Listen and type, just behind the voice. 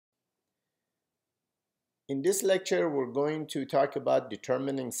In this lecture, we're going to talk about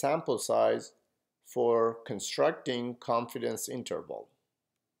determining sample size for constructing confidence interval.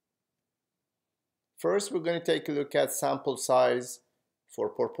 First, we're going to take a look at sample size for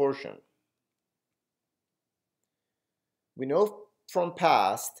proportion. We know from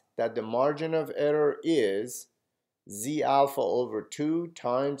past that the margin of error is z alpha over 2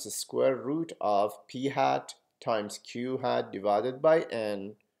 times the square root of p hat times q hat divided by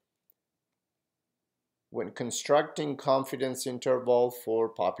n when constructing confidence interval for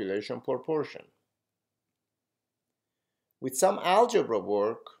population proportion. With some algebra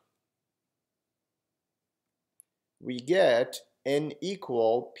work, we get n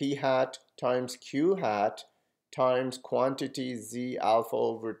equal p hat times q hat times quantity z alpha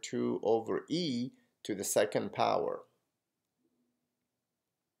over 2 over e to the second power.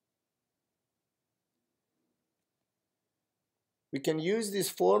 We can use this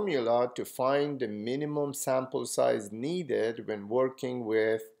formula to find the minimum sample size needed when working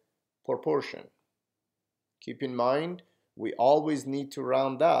with proportion. Keep in mind, we always need to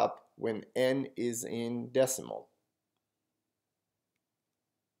round up when n is in decimal.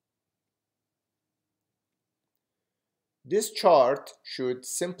 This chart should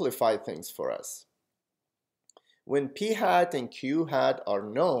simplify things for us. When p hat and q hat are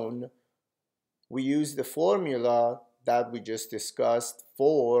known, we use the formula that we just discussed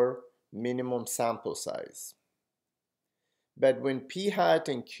for minimum sample size. But when p hat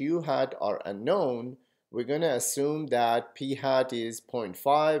and q hat are unknown, we're going to assume that p hat is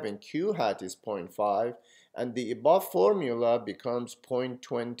 0.5 and q hat is 0.5, and the above formula becomes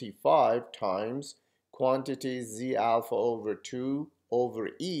 0.25 times quantity z alpha over 2 over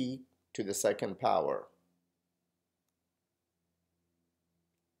e to the second power.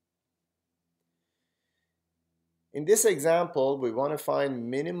 In this example, we want to find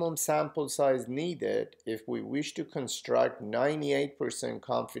minimum sample size needed if we wish to construct 98%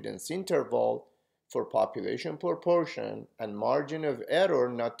 confidence interval for population proportion and margin of error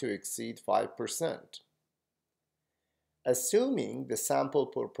not to exceed 5%. Assuming the sample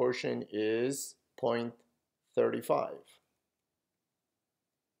proportion is 0.35.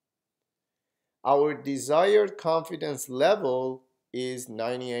 Our desired confidence level is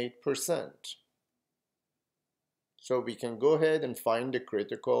 98%. So we can go ahead and find the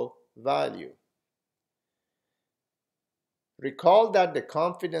critical value. Recall that the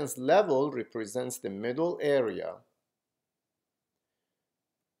confidence level represents the middle area.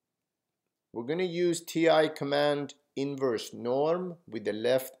 We're going to use TI command inverse norm with the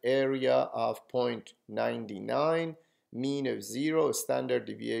left area of 0.99, mean of 0, standard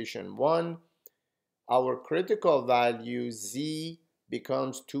deviation 1. Our critical value z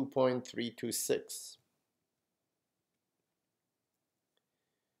becomes 2.326.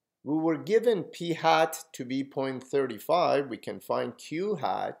 We were given p hat to be 0.35. We can find q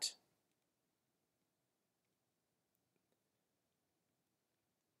hat.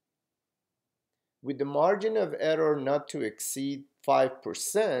 With the margin of error not to exceed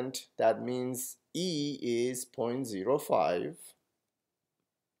 5%, that means e is 0.05.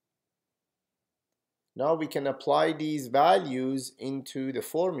 Now we can apply these values into the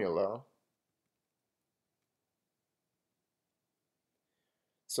formula.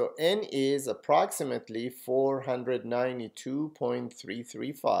 So n is approximately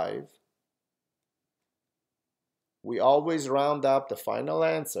 492.335. We always round up the final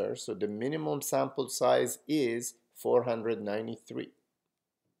answer, so the minimum sample size is 493.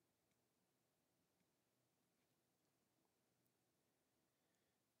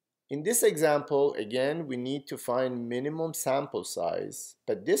 In this example, again, we need to find minimum sample size,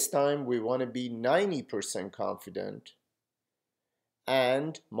 but this time we want to be 90% confident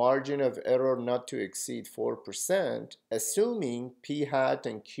and margin of error not to exceed 4%, assuming p hat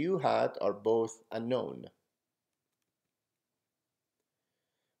and q hat are both unknown.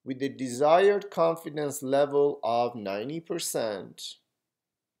 With the desired confidence level of 90%,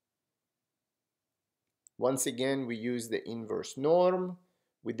 once again we use the inverse norm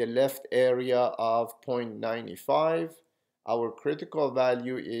with the left area of 0.95. Our critical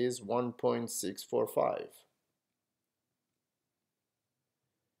value is 1.645.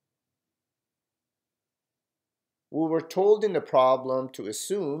 We were told in the problem to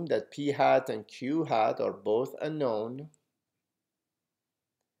assume that p hat and q hat are both unknown.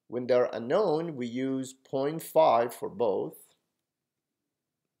 When they're unknown, we use 0.5 for both.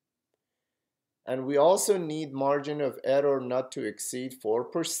 And we also need margin of error not to exceed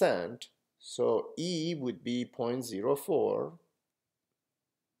 4%, so e would be 0.04.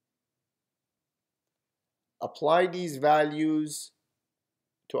 Apply these values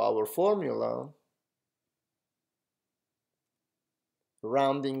to our formula.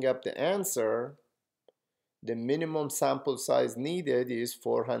 rounding up the answer, the minimum sample size needed is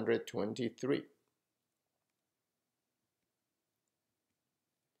 423.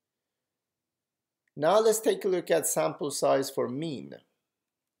 Now let's take a look at sample size for mean.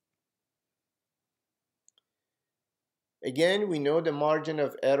 Again, we know the margin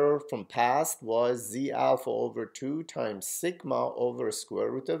of error from past was z alpha over 2 times sigma over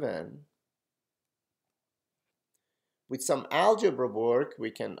square root of n. With some algebra work,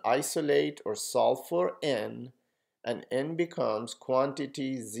 we can isolate or solve for n, and n becomes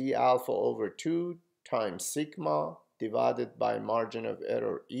quantity z alpha over 2 times sigma divided by margin of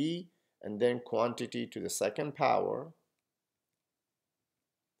error e, and then quantity to the second power.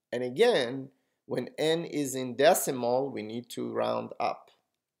 And again, when n is in decimal, we need to round up.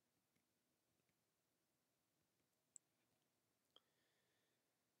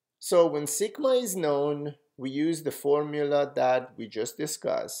 So when sigma is known, we use the formula that we just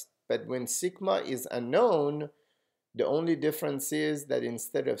discussed. But when sigma is unknown, the only difference is that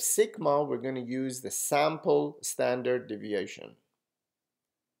instead of sigma, we're going to use the sample standard deviation.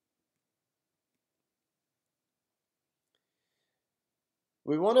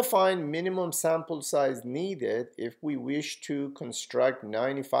 We want to find minimum sample size needed if we wish to construct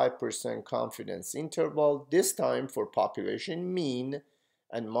 95% confidence interval, this time for population mean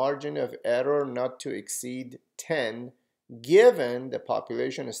and margin of error not to exceed 10, given the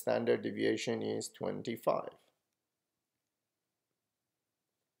population standard deviation is 25.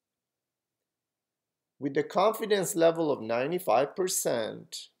 With the confidence level of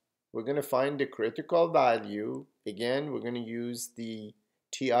 95%, we're going to find the critical value. Again, we're going to use the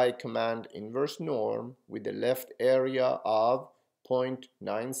TI command inverse norm with the left area of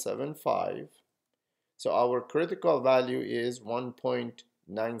 0.975. So our critical value is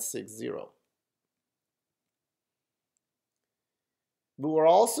 1.960. We were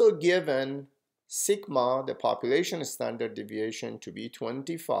also given sigma, the population standard deviation, to be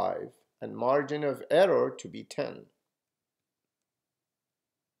 25 and margin of error to be 10.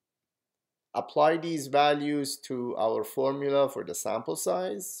 Apply these values to our formula for the sample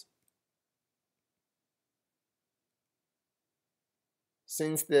size.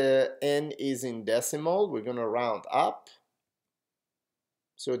 Since the n is in decimal, we're going to round up.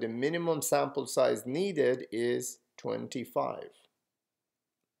 So the minimum sample size needed is 25.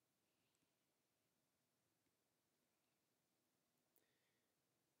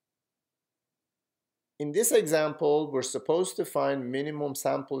 In this example, we're supposed to find minimum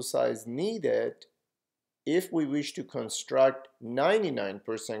sample size needed if we wish to construct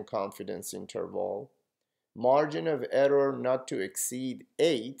 99% confidence interval, margin of error not to exceed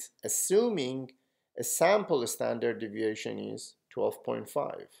 8, assuming a sample standard deviation is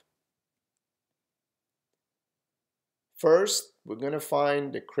 12.5. First, we're going to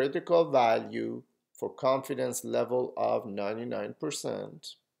find the critical value for confidence level of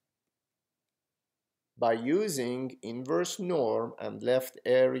 99%. By using inverse norm and left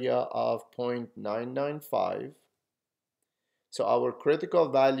area of 0.995. So our critical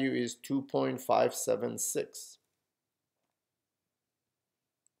value is 2.576.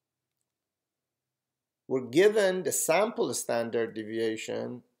 We're given the sample standard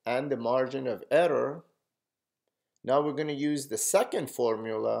deviation and the margin of error. Now we're going to use the second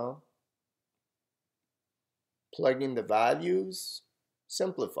formula, plug in the values,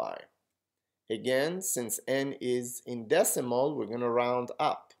 simplify. Again, since n is in decimal, we're going to round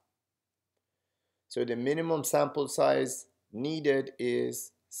up. So the minimum sample size needed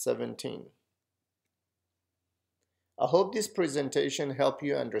is 17. I hope this presentation helped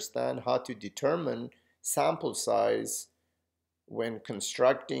you understand how to determine sample size when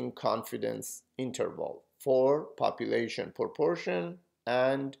constructing confidence interval for population proportion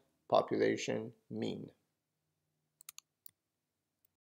and population mean.